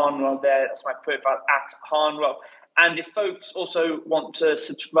surname, Harnwell there. That's my profile, @Harnwell. And if folks also want to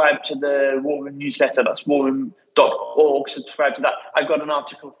subscribe to the War Room newsletter, that's warroom.org, subscribe to that. I've got an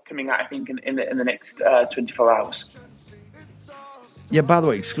article coming out, I think, in the next 24 hours. Yeah, by the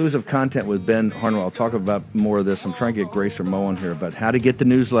way, exclusive content with Ben Harnwell. I'll talk about more of this. I'm trying to get Grace or Mo on here about how to get the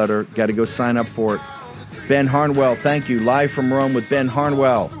newsletter. Got to go sign up for it. Ben Harnwell, thank you. Live from Rome with Ben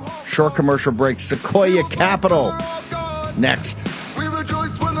Harnwell. Short commercial break. Sequoia Capital. Next. We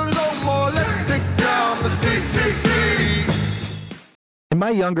rejoice when there's no more. Let's take down the CCP. In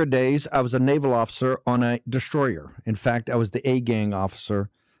my younger days, I was a naval officer on a destroyer. In fact, I was the A-gang officer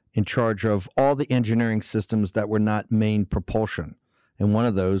in charge of all the engineering systems that were not main propulsion. And one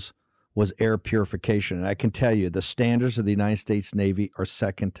of those was air purification. And I can tell you, the standards of the United States Navy are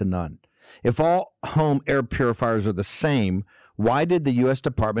second to none. If all home air purifiers are the same, why did the U.S.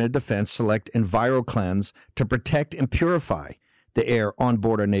 Department of Defense select EnviroCleanse to protect and purify the air on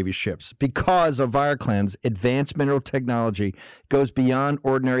board our Navy ships? Because EnviroCleanse advanced mineral technology goes beyond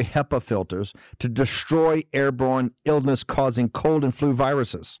ordinary HEPA filters to destroy airborne illness-causing cold and flu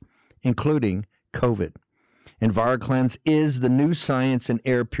viruses, including COVID. EnviroCleanse is the new science in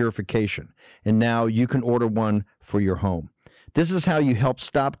air purification, and now you can order one for your home. This is how you help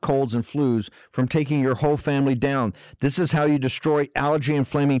stop colds and flus from taking your whole family down. This is how you destroy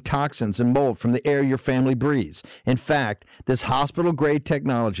allergy-inflaming toxins and mold from the air your family breathes. In fact, this hospital-grade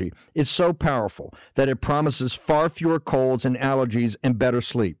technology is so powerful that it promises far fewer colds and allergies and better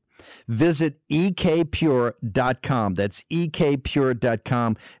sleep. Visit ekpure.com. That's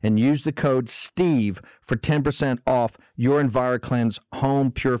ekpure.com and use the code STEVE for 10% off your EnviroCleanse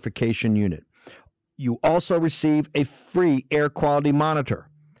home purification unit. You also receive a free air quality monitor,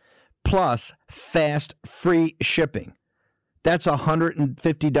 plus fast, free shipping. That's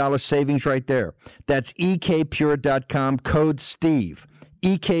 $150 savings right there. That's ekpure.com, code STEVE.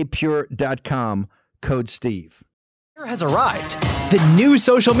 ekpure.com, code STEVE. Has arrived. The new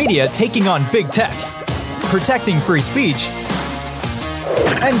social media taking on big tech, protecting free speech,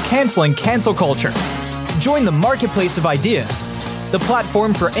 and canceling cancel culture. Join the marketplace of ideas. The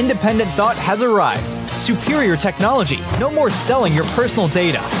platform for independent thought has arrived. Superior technology. No more selling your personal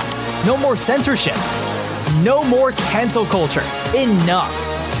data. No more censorship. No more cancel culture. Enough.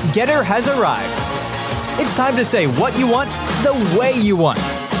 Getter has arrived. It's time to say what you want, the way you want.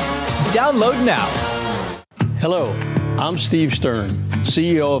 Download now. Hello, I'm Steve Stern,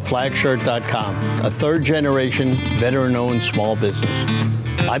 CEO of Flagshirt.com, a third-generation, veteran-owned small business.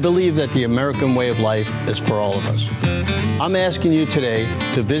 I believe that the American way of life is for all of us. I'm asking you today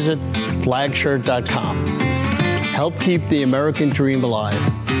to visit Flagshirt.com. Help keep the American dream alive.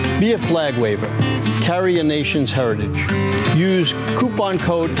 Be a flag waver. Carry a nation's heritage. Use coupon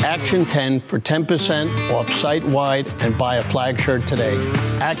code ACTION10 for 10% off site-wide and buy a flag shirt today.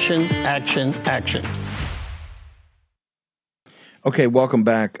 Action, action, action. Okay, welcome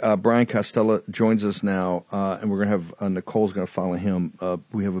back. Brian Costello joins us now, and we're going to have Nicole's going to follow him.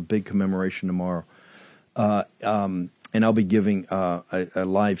 We have a big commemoration tomorrow, and I'll be giving a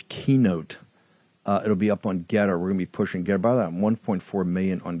live keynote. It'll be up on Getter. We're going to be pushing Getter. By that, 1.4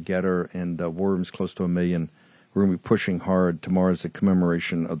 million on Getter, and War Room's close to 1 million. We're going to be pushing hard. Tomorrow is the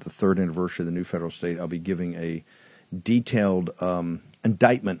commemoration of the 3rd anniversary of the new federal state. I'll be giving a detailed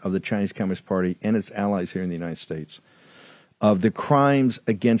indictment of the Chinese Communist Party and its allies here in the United States, of the crimes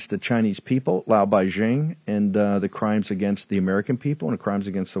against the Chinese people, Lao Beijing, and the crimes against the American people and the crimes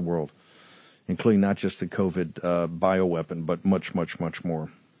against the world, including not just the COVID bioweapon, but much, much, much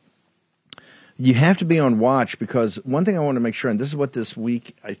more. You have to be on watch because one thing I want to make sure, and this is what this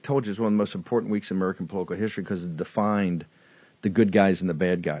week, I told you, is one of the most important weeks in American political history because it defined the good guys and the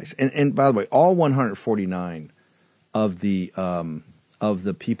bad guys. And by the way, all 149 of the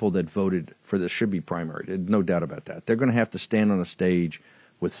people that voted for this should be primary. There's no doubt about that. They're going to have to stand on a stage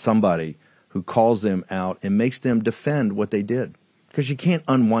with somebody who calls them out and makes them defend what they did. Because you can't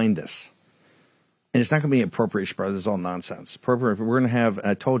unwind this. And it's not going to be an appropriation part. This is all nonsense. We're going to have,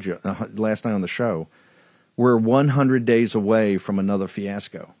 I told you last night on the show, we're 100 days away from another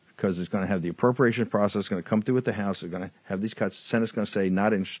fiasco because it's going to have the appropriation process going to come through with the House. It's going to have these cuts. The Senate's going to say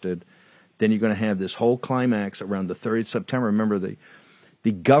not interested. Then you're going to have this whole climax around the 30th of September. Remember,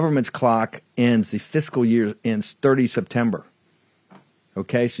 the government's clock ends, the fiscal year ends 30 September.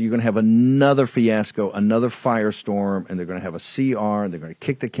 Okay, so you're going to have another fiasco, another firestorm, and they're going to have a CR, and they're going to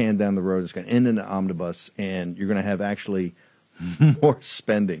kick the can down the road. It's going to end in an omnibus, and you're going to have actually more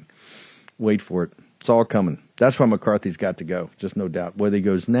spending. Wait for it. It's all coming. That's why McCarthy's got to go, just no doubt. Whether he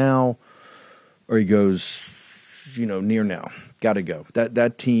goes now or he goes, near now. Got to go.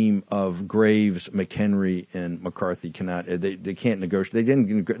 That team of Graves, McHenry, and McCarthy cannot. They can't negotiate.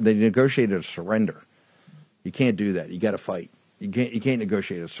 They negotiated a surrender. You can't do that. You got to fight. You can't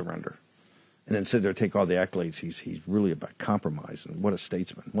negotiate a surrender, and then sit there and take all the accolades. He's really about compromise, and what a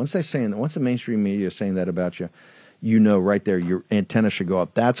statesman. Once the mainstream media is saying that about you, right there your antenna should go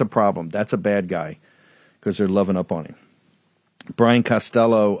up. That's a problem. That's a bad guy because they're loving up on him. Brian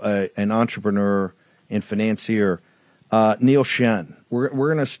Costello, an entrepreneur and financier. Neil Shen. We're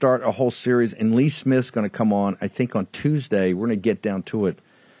going to start a whole series, and Lee Smith's going to come on, I think, on Tuesday. We're going to get down to it.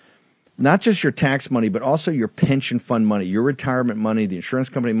 Not just your tax money, but also your pension fund money, your retirement money, the insurance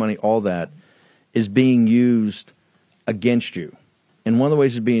company money, all that is being used against you. And one of the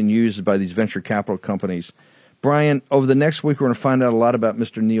ways it's being used is by these venture capital companies. Brian, over the next week, we're going to find out a lot about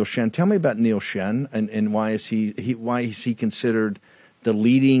Mr. Neil Shen. Tell me about Neil Shen and why is he considered the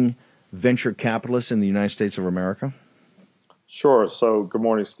leading venture capitalist in the United States of America? Sure. So good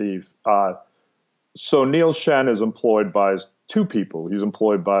morning, Steve. So Neil Shen is employed by two people. He's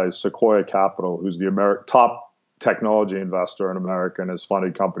employed by Sequoia Capital, who's the top technology investor in America and has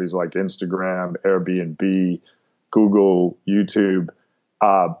funded companies like Instagram, Airbnb, Google, YouTube.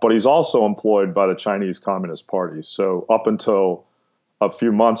 But he's also employed by the Chinese Communist Party. So up until a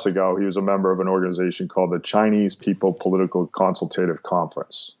few months ago, he was a member of an organization called the Chinese People Political Consultative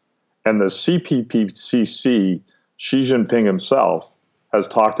Conference. And the CPPCC, Xi Jinping himself, has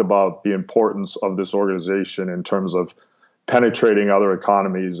talked about the importance of this organization in terms of penetrating other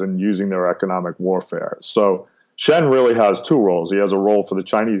economies and using their economic warfare. So Shen really has two roles. He has a role for the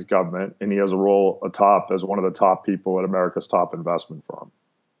Chinese government, and he has a role atop as one of the top people at America's top investment firm.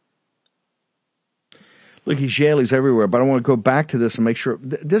 Look, he's Yale's everywhere, but I want to go back to this and make sure.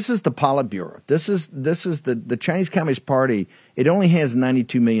 This is the Politburo. This is the Chinese Communist Party. It only has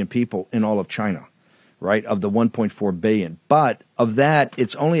 92 million people in all of China, right, of the 1.4 billion. But of that,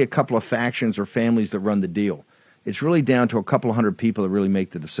 it's only a couple of factions or families that run the deal. It's really down to a couple of hundred people that really make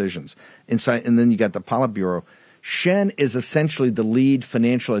the decisions. Inside, and then you got the Politburo. Shen is essentially the lead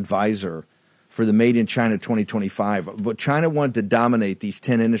financial advisor for the Made in China 2025. But China wanted to dominate these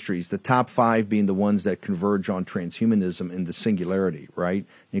 10 industries, the top 5 being the ones that converge on transhumanism and the singularity, right,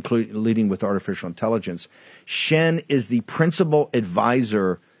 including leading with artificial intelligence. Shen is the principal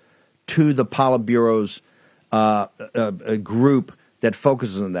advisor to the Politburo's a group that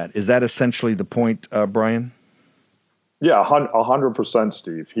focuses on that. Is that essentially the point, Brian? Yeah, 100%,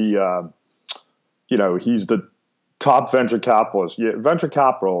 Steve. He, he's the top venture capitalist. Yeah, venture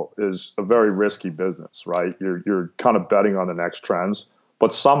capital is a very risky business, right? You're kind of betting on the next trends,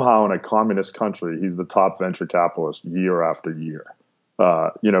 but somehow in a communist country, he's the top venture capitalist year after year.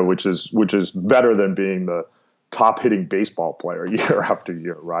 Which is better than being the top hitting baseball player year after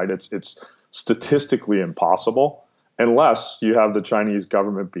year, right? It's statistically impossible unless you have the Chinese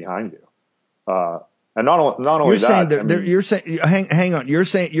government behind you. And not only that, you're saying hang on. You're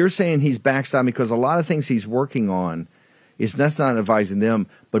saying he's backstopped because a lot of things he's working on is that's not advising them,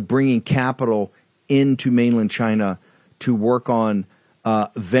 but bringing capital into mainland China to work on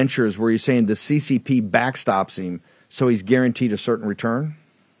ventures where you're saying the CCP backstops him, so he's guaranteed a certain return.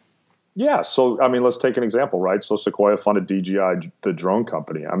 Yeah. So, I mean, let's take an example, right? So Sequoia funded DJI, the drone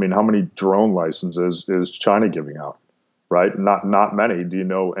company. I mean, how many drone licenses is China giving out, right? Not many. Do you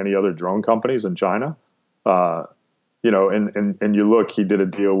know any other drone companies in China? And you look, he did a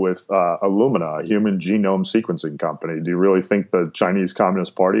deal with Illumina, a human genome sequencing company. Do you really think the Chinese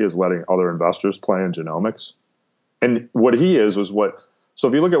Communist Party is letting other investors play in genomics? And what he is so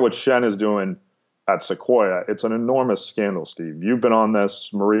if you look at what Shen is doing at Sequoia, it's an enormous scandal, Steve. You've been on this,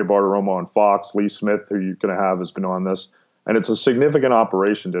 Maria Bartiromo on Fox, Lee Smith, who you're going to have, has been on this. And it's a significant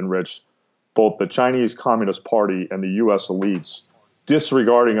operation to enrich both the Chinese Communist Party and the U.S. elites,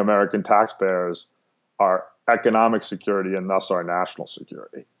 disregarding American taxpayers, our economic security, and thus our national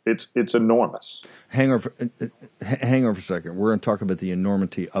security. It's enormous. Hang on for a second. We're going to talk about the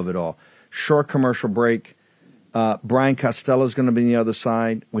enormity of it all. Short commercial break. Brian Costello is going to be on the other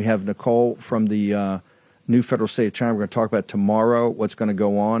side. We have Nicole from the new federal state of China. We're going to talk about tomorrow, what's going to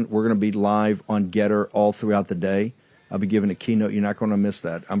go on. We're going to be live on Getter all throughout the day. I'll be giving a keynote. You're not going to miss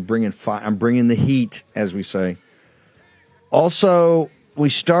that. I'm bringing the heat, as we say. Also, we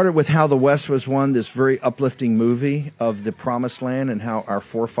started with How the West Was Won, this very uplifting movie of the Promised Land and how our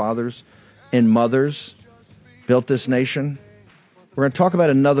forefathers and mothers built this nation. We're going to talk about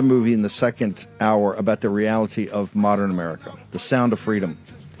another movie in the second hour about the reality of modern America, The Sound of Freedom.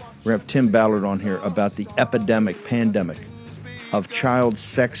 We're going to have Tim Ballard on here about the pandemic of child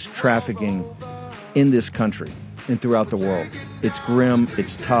sex trafficking in this country and throughout the world. It's grim,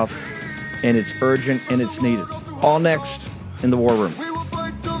 it's tough, and it's urgent, and it's needed. All next in the War Room. We will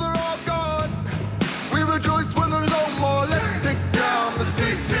fight till they're all gone. We rejoice when there's no more. Let's take down the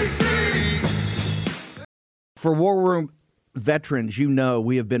CCP. For War Room veterans, you know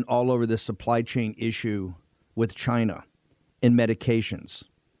we have been all over this supply chain issue with China and medications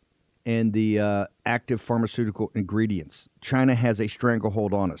and the active pharmaceutical ingredients. China has a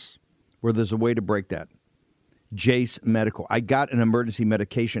stranglehold on us where there's a way to break that. Jace Medical. I got an emergency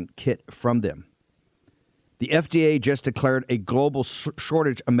medication kit from them. The FDA just declared a global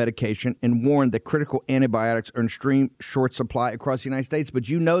shortage of medication and warned that critical antibiotics are in extreme short supply across the United States. But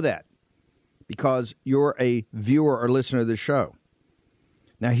you know that because you're a viewer or listener of the show.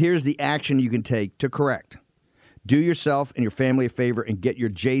 Now, here's the action you can take to correct. Do yourself and your family a favor and get your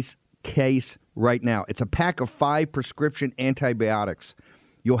Jace case right now. It's a pack of 5 prescription antibiotics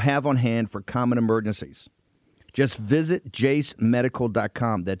you'll have on hand for common emergencies. Just visit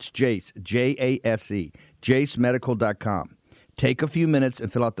jacemedical.com. That's Jace, J-A-S-E, jacemedical.com. Take a few minutes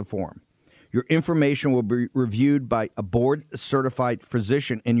and fill out the form. Your information will be reviewed by a board-certified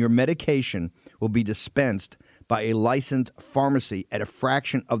physician, and your medication will be dispensed by a licensed pharmacy at a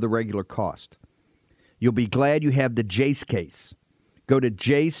fraction of the regular cost. You'll be glad you have the Jace case. Go to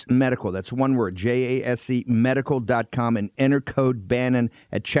Jase Medical, that's one word, Jase medical.com, and enter code Bannon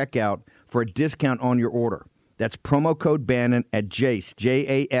at checkout for a discount on your order. That's promo code Bannon at Jase,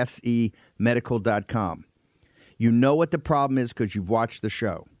 Jase medical.com. You know what the problem is because you've watched the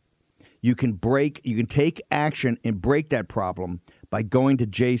show. You can take action and break that problem by going to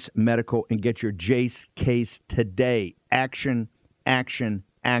Jase Medical and get your Jase case today. Action, action,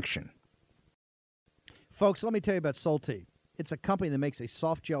 action. Folks, let me tell you about Solti. It's a company that makes a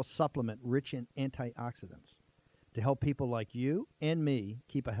soft gel supplement rich in antioxidants to help people like you and me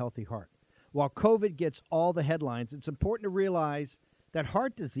keep a healthy heart. While COVID gets all the headlines, it's important to realize that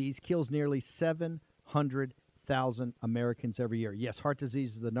heart disease kills nearly 700,000 Americans every year. Yes, heart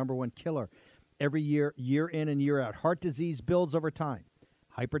disease is the number one killer every year, year in and year out. Heart disease builds over time.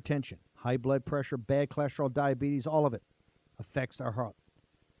 Hypertension, high blood pressure, bad cholesterol, diabetes, all of it affects our heart.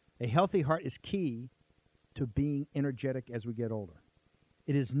 A healthy heart is key to being energetic as we get older.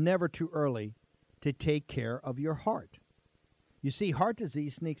 It is never too early to take care of your heart. You see, heart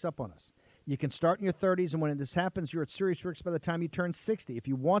disease sneaks up on us. You can start in your 30s, and when this happens, you're at serious risk by the time you turn 60. If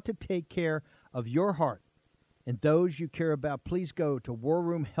you want to take care of your heart and those you care about, please go to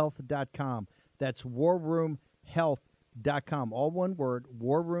warroomhealth.com. That's warroomhealth.com. All one word,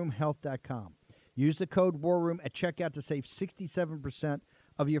 warroomhealth.com. Use the code WARROOM at checkout to save 67%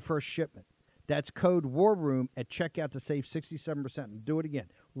 of your first shipment. That's code WARROOM at checkout to save 67%. And do it again.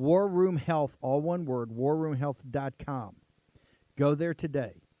 War Room Health, all one word, warroomhealth.com. Go there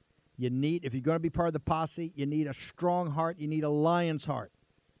today. If you're going to be part of the posse, you need a strong heart. You need a lion's heart.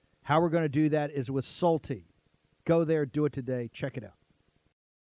 How we're going to do that is with Solti. Go there, do it today. Check it out.